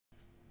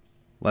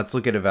Let's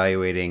look at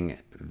evaluating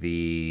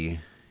the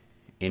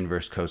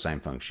inverse cosine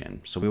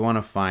function. So we want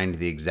to find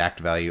the exact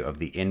value of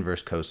the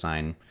inverse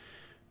cosine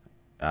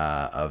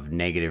of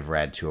negative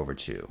rad 2 over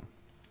 2.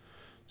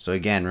 So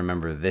again,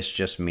 remember, this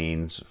just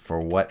means for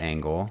what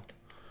angle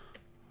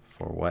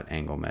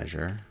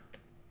measure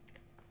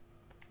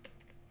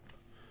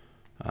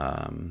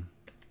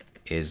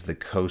is the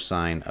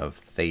cosine of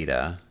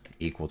theta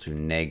equal to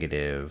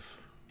negative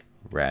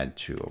rad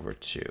 2 over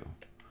 2.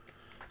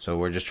 So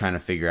we're just trying to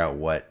figure out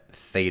what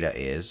theta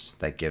is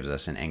that gives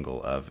us an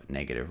angle of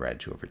negative rad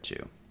 2 over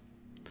 2.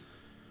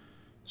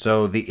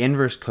 So the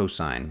inverse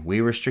cosine,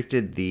 we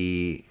restricted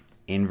the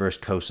inverse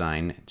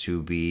cosine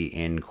to be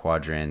in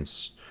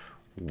quadrants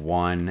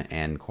 1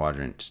 and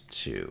quadrant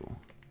 2.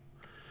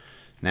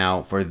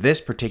 Now, for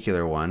this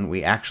particular one,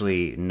 we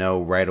actually know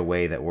right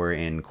away that we're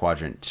in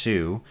quadrant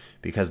 2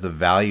 because the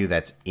value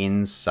that's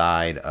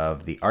inside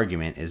of the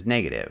argument is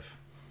negative.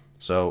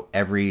 So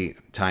every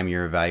time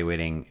you're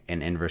evaluating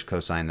an inverse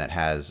cosine that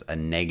has a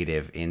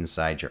negative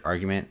inside your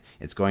argument,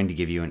 it's going to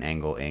give you an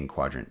angle in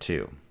quadrant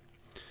 2.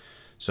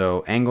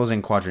 So angles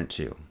in quadrant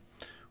 2.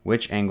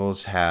 Which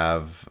angles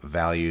have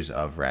values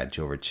of rad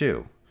 2 over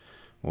 2?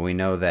 Well, we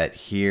know that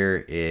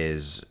here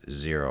is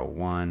 0,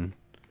 1.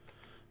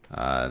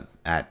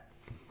 At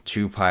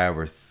 2 pi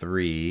over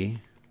 3,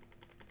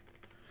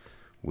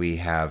 we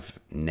have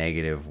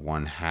negative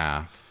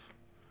 1/2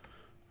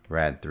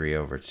 rad 3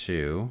 over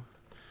 2.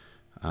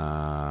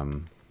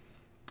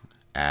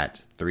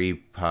 At 3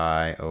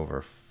 pi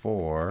over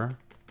 4,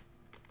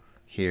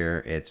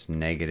 here it's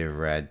negative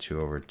rad 2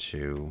 over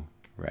 2,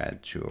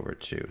 rad 2 over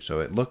 2. So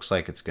it looks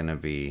like it's going to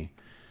be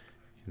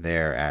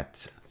there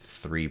at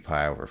 3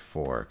 pi over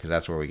 4, because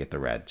that's where we get the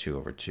rad 2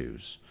 over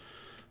 2s.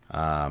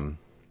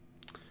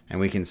 And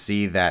we can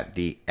see that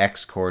the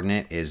x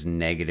coordinate is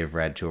negative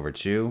rad 2 over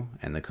 2,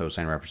 and the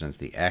cosine represents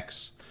the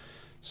x.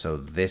 So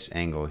this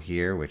angle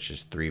here, which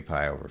is 3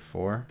 pi over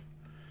 4,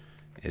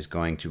 is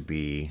going to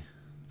be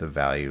the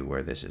value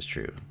where this is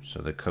true.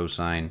 So the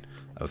cosine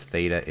of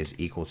theta is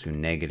equal to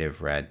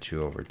negative rad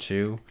 2 over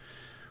 2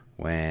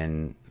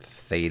 when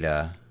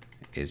theta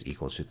is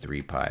equal to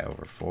 3 pi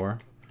over 4.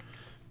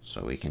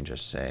 So we can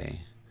just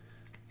say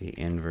the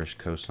inverse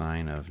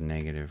cosine of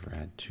negative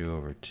rad 2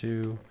 over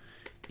 2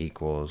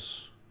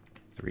 equals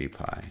 3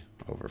 pi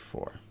over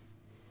 4.